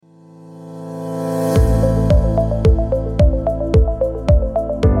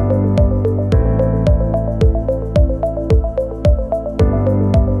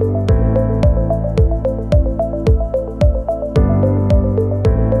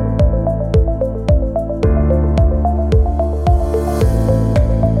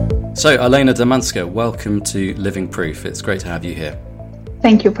So, Olena Domanska, welcome to Living Proof. It's great to have you here.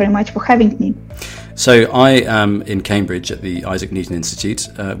 Thank you very much for having me. So, I am in Cambridge at the Isaac Newton Institute.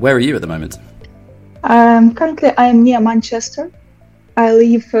 Where are you at the moment? Currently, I am near Manchester. I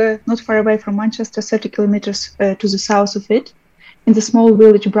live not far away from Manchester, 30 kilometers to the south of it, in the small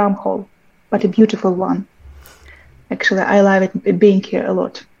village Bramhall, but a beautiful one. Actually, I love it, being here a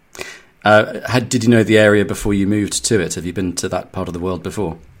lot. Did you know the area before you moved to it? Have you been to that part of the world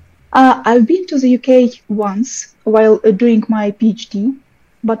before? I've been to the UK once while doing my PhD,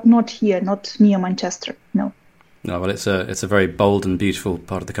 but not here, not near Manchester, no. No, well, it's a very bold and beautiful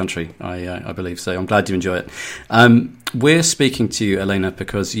part of the country, I believe. So I'm glad you enjoy it. We're speaking to you, Olena,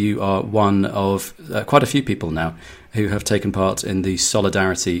 because you are one of quite a few people now who have taken part in the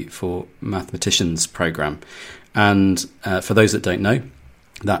Solidarity for Mathematicians programme. And for those that don't know,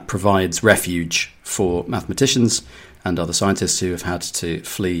 that provides refuge for mathematicians and other scientists who have had to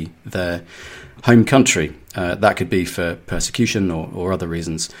flee their home country. That could be for persecution or other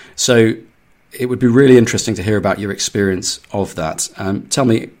reasons. So it would be really interesting to hear about your experience of that. Tell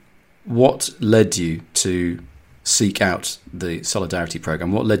me, what led you to seek out the Solidarity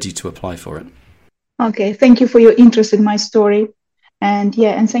Programme? What led you to apply for it? Okay, thank you for your interest in my story. And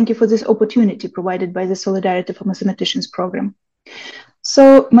thank you for this opportunity provided by the Solidarity for Mathematicians Programme.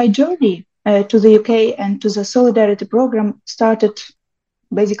 So my journey to the UK and to the Solidarity Programme started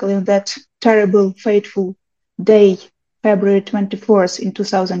basically on that terrible, fateful day, February 24th in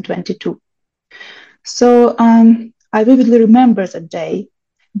 2022. So I vividly remember that day,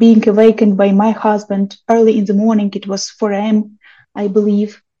 being awakened by my husband early in the morning. It was 4 a.m., I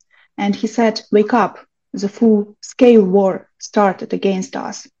believe. And he said, "Wake up, the full-scale war started against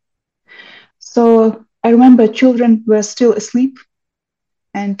us." So I remember children were still asleep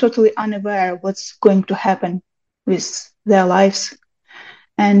and totally unaware of what's going to happen with their lives,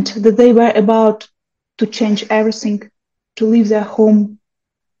 and that they were about to change everything, to leave their home,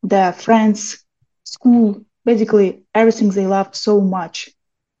 their friends, school, basically everything they loved so much,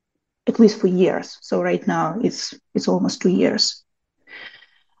 at least for years. So right now it's almost 2 years.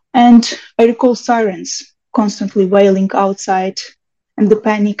 And I recall sirens constantly wailing outside, and the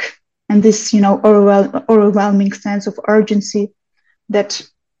panic and this, overwhelming sense of urgency that,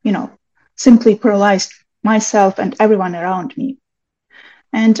 simply paralyzed myself and everyone around me.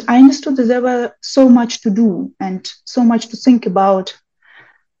 And I understood that there were so much to do and so much to think about.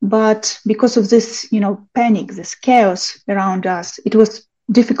 But because of this, panic, this chaos around us, it was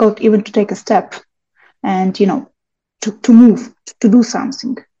difficult even to take a step and, to move, to do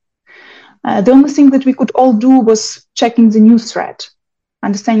something. The only thing that we could all do was checking the news thread,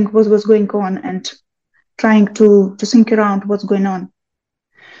 understanding what was going on and trying to think around what's going on.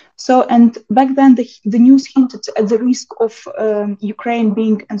 So, and back then the news hinted at the risk of Ukraine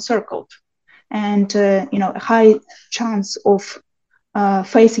being encircled and, a high chance of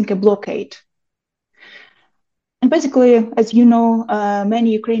facing a blockade. And basically, as you know,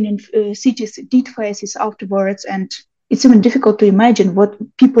 many Ukrainian cities did face this afterwards, and it's even difficult to imagine what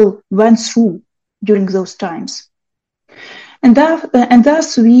people went through during those times. And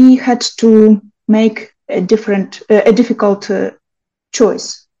thus we had to make a difficult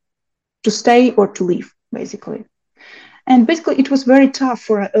choice, to stay or to leave, basically. And basically, it was very tough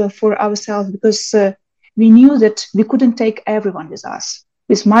for ourselves because we knew that we couldn't take everyone with us.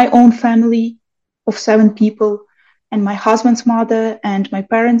 With my own family of 7 people and my husband's mother and my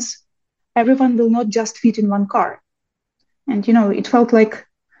parents, everyone will not just fit in one car. And, it felt like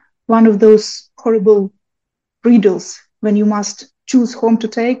one of those horrible riddles when you must choose whom to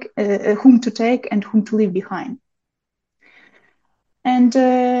take and whom to leave behind. And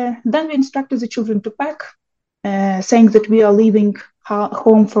then we instructed the children to pack, saying that we are leaving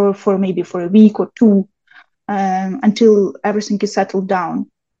home for maybe for a week or 2 until everything is settled down.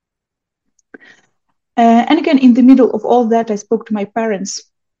 And again, in the middle of all that, I spoke to my parents,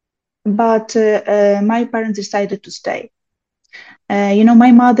 but my parents decided to stay.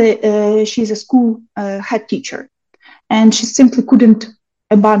 My mother, she's a school head teacher, and she simply couldn't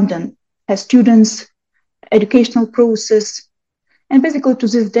abandon her students' educational process. And basically, to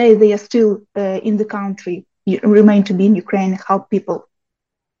this day, they are still in the country, remain to be in Ukraine, help people.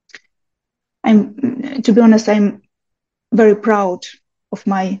 To be honest, I'm very proud of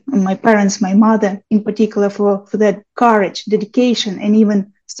my parents, my mother in particular, for their courage, dedication, and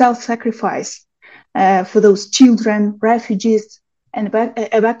even self-sacrifice for those children, refugees, and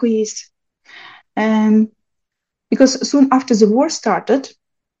evacuees. Because soon after the war started,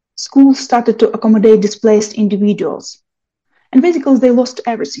 schools started to accommodate displaced individuals. And basically, they lost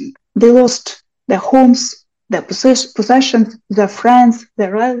everything. They lost their homes, their possessions, their friends,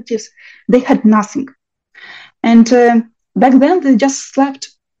 their relatives. They had nothing. And back then, they just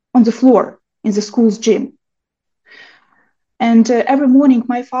slept on the floor in the school's gym. And every morning,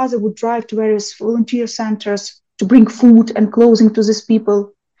 my father would drive to various volunteer centers to bring food and clothing to these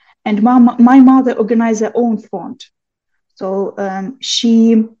people. And my mother organized her own fund. So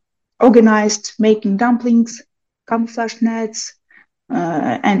she organized making dumplings, camouflage nets,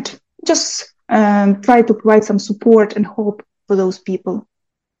 and just try to provide some support and hope for those people.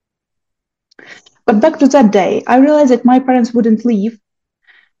 But back to that day, I realized that my parents wouldn't leave.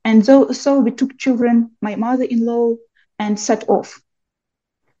 And so we took children, my mother-in-law, and set off.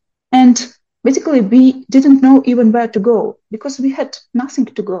 And basically, we didn't know even where to go because we had nothing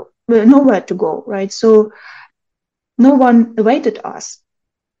to go, nowhere to go, right? So no one awaited us.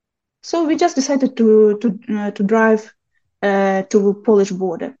 So we just decided to drive to Polish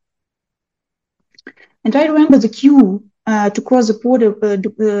border. And I remember the queue to cross the border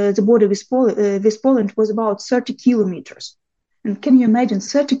with Poland was about 30 kilometers. And can you imagine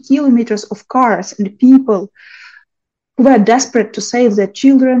 30 kilometers of cars and people who were desperate to save their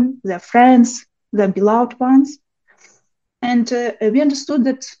children, their friends, their beloved ones? And we understood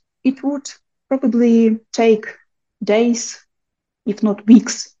that it would probably take days, if not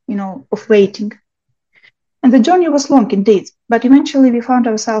weeks, of waiting. And the journey was long indeed, but eventually we found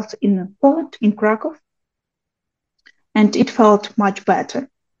ourselves in Poland, in Krakow, and it felt much better.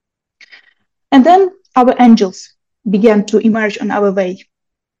 And then our angels began to emerge on our way.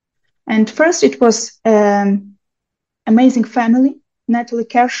 And first it was amazing family, Natalie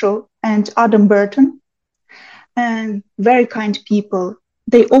Kershaw and Adam Burton, and very kind people.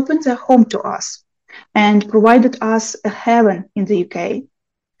 They opened their home to us and provided us a heaven in the UK.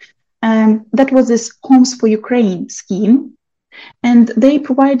 That was this Homes for Ukraine scheme, and they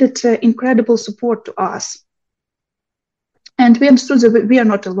provided incredible support to us. And we understood that we are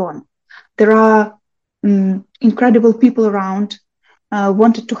not alone. There are incredible people around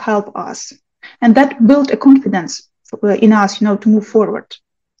wanted to help us. And that built a confidence in us, to move forward.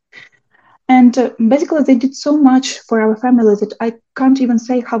 And basically, they did so much for our family that I can't even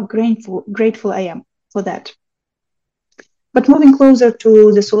say how grateful I am for that. But moving closer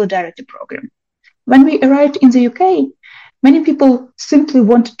to the Solidarity Program. When we arrived in the UK, many people simply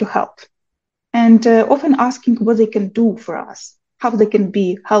wanted to help and often asking what they can do for us, how they can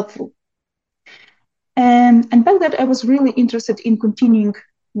be helpful. And back then, I was really interested in continuing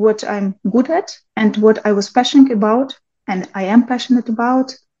what I'm good at and what I was passionate about, and I am passionate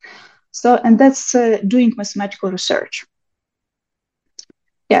about. And that's doing mathematical research.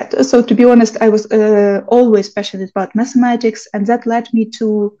 Yeah, so to be honest, I was always passionate about mathematics, and that led me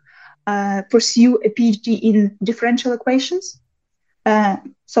to pursue a PhD in differential equations.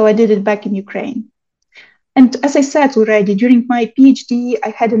 So I did it back in Ukraine. And as I said already, during my PhD, I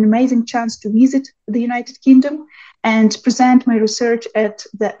had an amazing chance to visit the United Kingdom and present my research at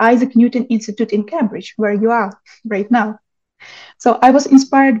the Isaac Newton Institute in Cambridge, where you are right now. So I was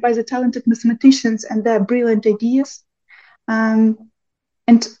inspired by the talented mathematicians and their brilliant ideas. And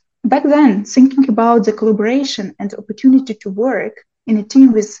back then, thinking about the collaboration and the opportunity to work in a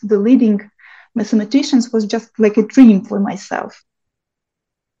team with the leading mathematicians was just like a dream for myself.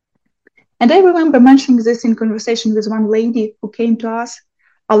 And I remember mentioning this in conversation with one lady who came to us,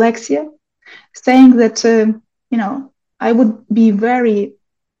 Alexia, saying that, I would be very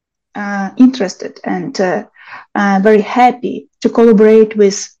interested and very happy to collaborate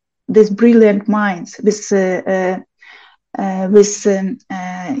with these brilliant minds, with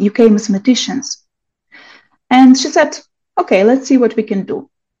UK mathematicians. And she said, okay, let's see what we can do.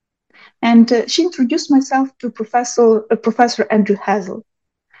 And she introduced myself to Professor Andrew Hazel,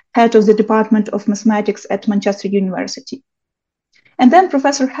 head of the Department of Mathematics at Manchester University. And then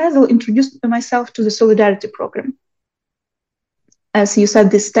Professor Hazel introduced myself to the Solidarity Program. As you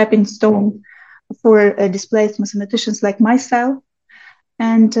said, this stepping stone for displaced mathematicians like myself,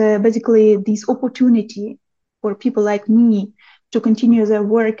 and basically this opportunity for people like me to continue their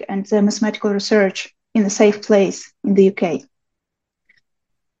work and their mathematical research in a safe place in the UK.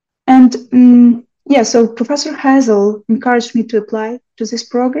 And so Professor Hazel encouraged me to apply to this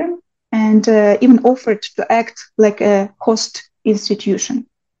program and even offered to act like a host institution.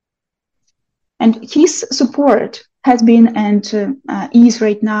 And his support has been and is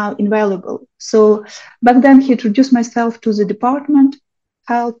right now invaluable. So back then he introduced myself to the department,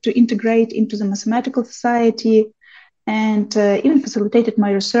 helped to integrate into the mathematical society, and even facilitated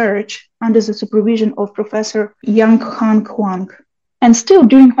my research under the supervision of Professor Yang Han Huang. And still,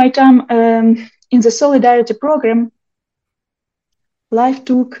 during my time in the Solidarity Program, life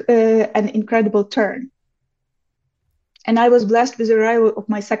took an incredible turn. And I was blessed with the arrival of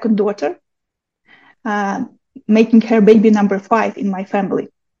my second daughter, making her baby number 5 in my family.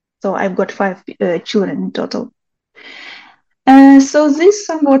 So I've got 5 children in total. So this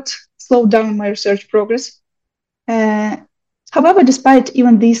somewhat slowed down my research progress. However, despite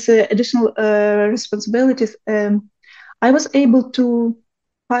even these additional responsibilities, I was able to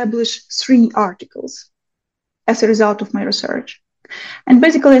publish 3 articles as a result of my research. And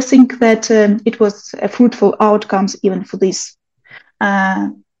basically, I think that it was a fruitful outcomes even for this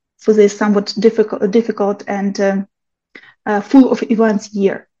somewhat difficult and full of events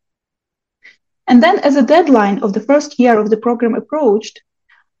year. And then as the deadline of the first year of the program approached,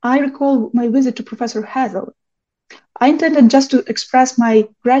 I recall my visit to Professor Hazel. I intended just to express my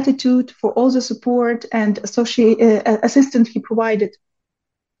gratitude for all the support and assistance he provided,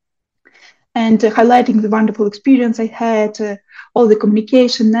 and highlighting the wonderful experience I had, all the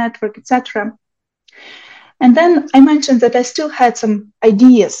communication network, etc. And then I mentioned that I still had some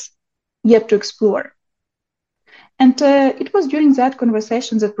ideas yet to explore. And it was during that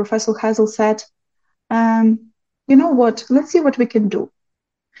conversation that Professor Hazel said, you know what, let's see what we can do.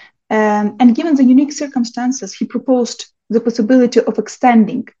 And given the unique circumstances, he proposed the possibility of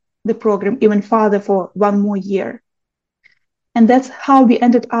extending the program even further for 1 more year. And that's how we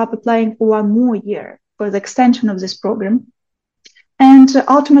ended up applying for 1 more year for the extension of this program. And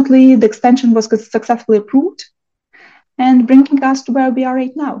ultimately, the extension was successfully approved and bringing us to where we are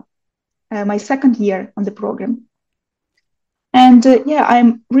right now, my second year on the program. And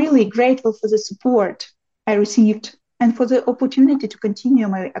I'm really grateful for the support I received and for the opportunity to continue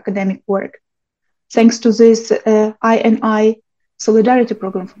my academic work, thanks to this I&I Solidarity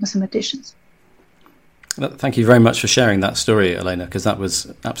Program for Mathematicians. Thank you very much for sharing that story, Olena, because that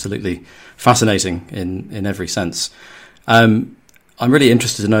was absolutely fascinating in every sense. I'm really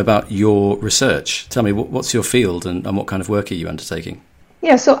interested to know about your research. Tell me, what's your field and what kind of work are you undertaking?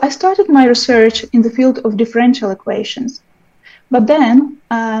 Yeah, so I started my research in the field of differential equations. But then,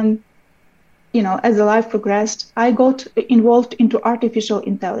 as the life progressed, I got involved into artificial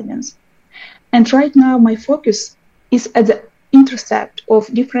intelligence. And right now, my focus is at the intercept of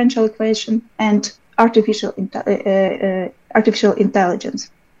differential equation and artificial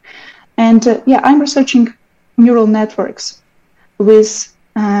intelligence. And I'm researching neural networks with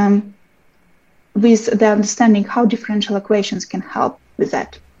the understanding how differential equations can help with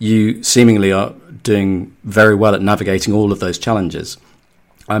that. You seemingly are doing very well at navigating all of those challenges.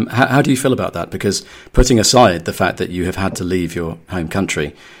 How do you feel about that? Because putting aside the fact that you have had to leave your home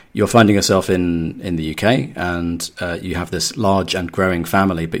country, you're finding yourself in the UK and you have this large and growing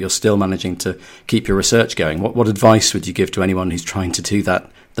family, but you're still managing to keep your research going. What advice would you give to anyone who's trying to do that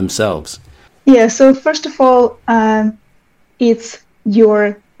themselves? Yeah, so first of all, it's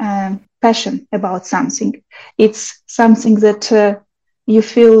your passion about something. It's something that you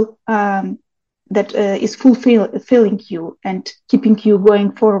feel that is fulfilling you and keeping you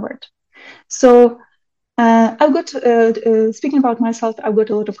going forward. So I've got, speaking about myself, I've got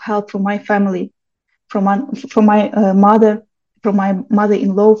a lot of help from my family, from my mother, from my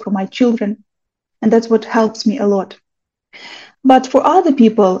mother-in-law, from my children, and that's what helps me a lot. But for other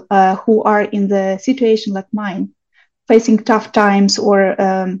people who are in the situation like mine, facing tough times or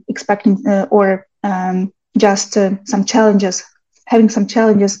expecting just some challenges, having some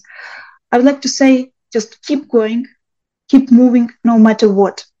challenges, I would like to say, just keep going, keep moving, no matter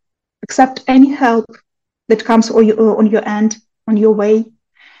what. Accept any help that comes on your end, on your way,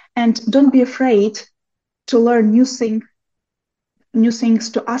 and don't be afraid to learn new things,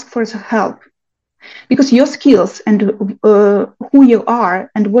 to ask for help, because your skills and who you are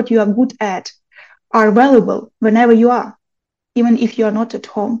and what you are good at are valuable whenever you are, even if you are not at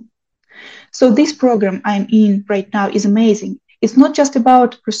home. So this program I'm in right now is amazing. It's not just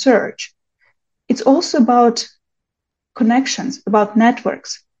about research. It's also about connections, about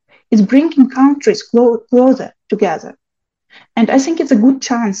networks. It's bringing countries closer together. And I think it's a good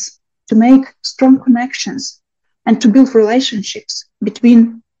chance to make strong connections and to build relationships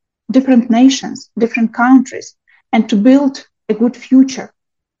between different nations, different countries, and to build a good future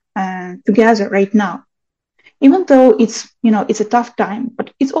together right now. Even though it's a tough time,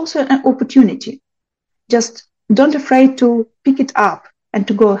 but it's also an opportunity. Just don't afraid to pick it up and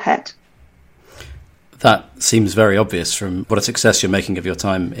to go ahead. That seems very obvious from what a success you're making of your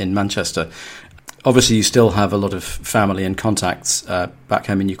time in Manchester. Obviously, you still have a lot of family and contacts back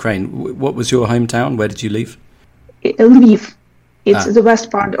home in Ukraine. What was your hometown? Where did you live? Lviv. It's the west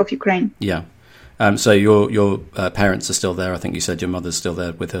part of Ukraine. Yeah. So your parents are still there. I think you said your mother's still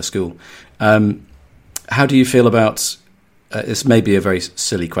there with her school. How do you feel about this may be a very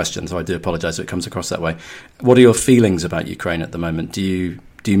silly question, so I do apologise if it comes across that way. What are your feelings about Ukraine at the moment? Do you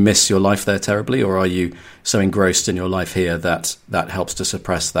miss your life there terribly, or are you so engrossed in your life here that helps to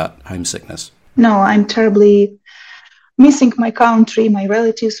suppress that homesickness? No, I'm terribly missing my country, my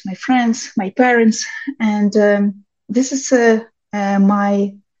relatives, my friends, my parents, and this is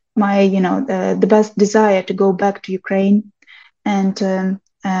my the best desire to go back to Ukraine and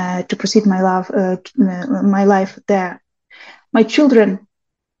to proceed my life there. My children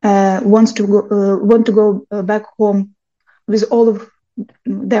want to go back home with all of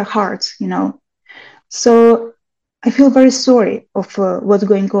their hearts, So I feel very sorry of what's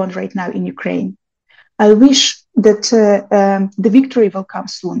going on right now in Ukraine. I wish that the victory will come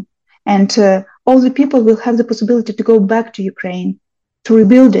soon, and all the people will have the possibility to go back to Ukraine, to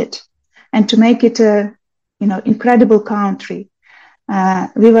rebuild it, and to make it a incredible country.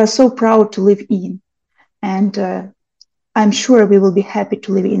 We were so proud to live in, and I'm sure we will be happy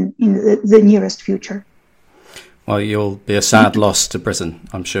to live in the nearest future. Well, you'll be a sad loss to Britain,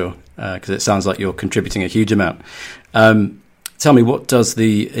 I'm sure, because it sounds like you're contributing a huge amount. Tell me, what does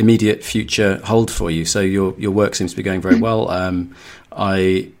the immediate future hold for you? So your work seems to be going very well.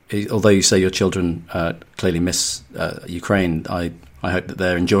 Although you say your children clearly miss Ukraine, I hope that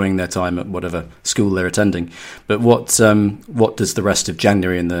they're enjoying their time at whatever school they're attending. But what does the rest of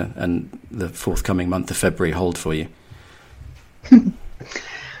January and the forthcoming month of February hold for you? Yeah,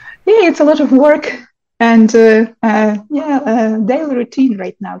 it's a lot of work and daily routine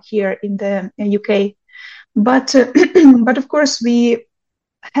right now here in the UK. But of course we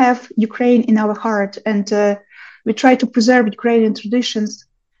have Ukraine in our heart, and we try to preserve Ukrainian traditions,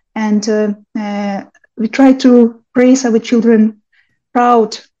 and we try to raise our children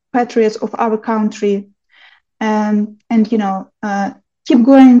proud patriots of our country, and keep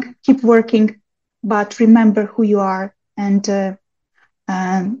going, keep working, but remember who you are, and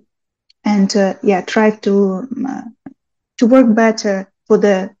try to work better for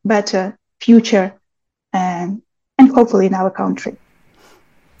the better future, and hopefully in our country.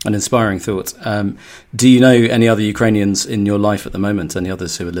 An inspiring thought. Do you know any other Ukrainians in your life at the moment? Any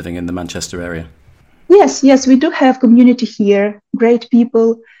others who are living in the Manchester area? Yes, we do have community here. Great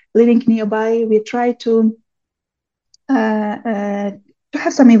people living nearby. We try to have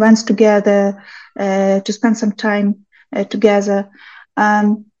some events together, to spend some time together.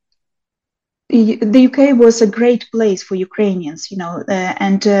 The UK was a great place for Ukrainians,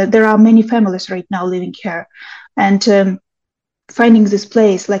 and there are many families right now living here, and finding this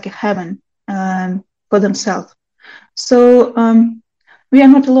place like a heaven for themselves. So we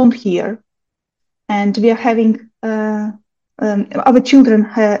are not alone here, and we are having our children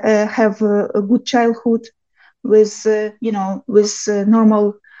have a good childhood with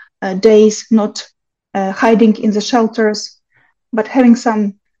normal days, not hiding in the shelters, but having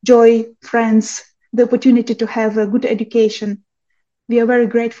some joy, friends, the opportunity to have a good education. We are very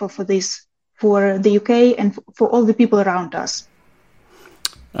grateful for this, for the UK and for all the people around us.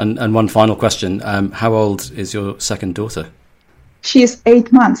 And one final question. How old is your second daughter? She is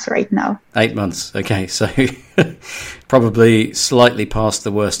 8 months right now. 8 months. Okay, so probably slightly past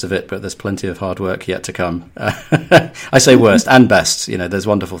the worst of it, but there's plenty of hard work yet to come. I say worst and best. There's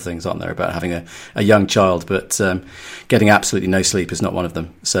wonderful things, aren't there, about having a young child, but getting absolutely no sleep is not one of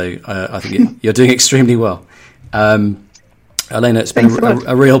them. So I think you're doing extremely well. Olena, it's been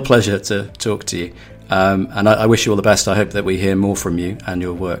a real pleasure to talk to you. And I wish you all the best. I hope that we hear more from you and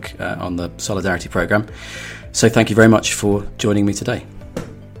your work on the Solidarity Programme. So thank you very much for joining me today.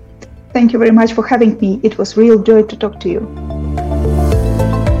 Thank you very much for having me. It was a real joy to talk to you.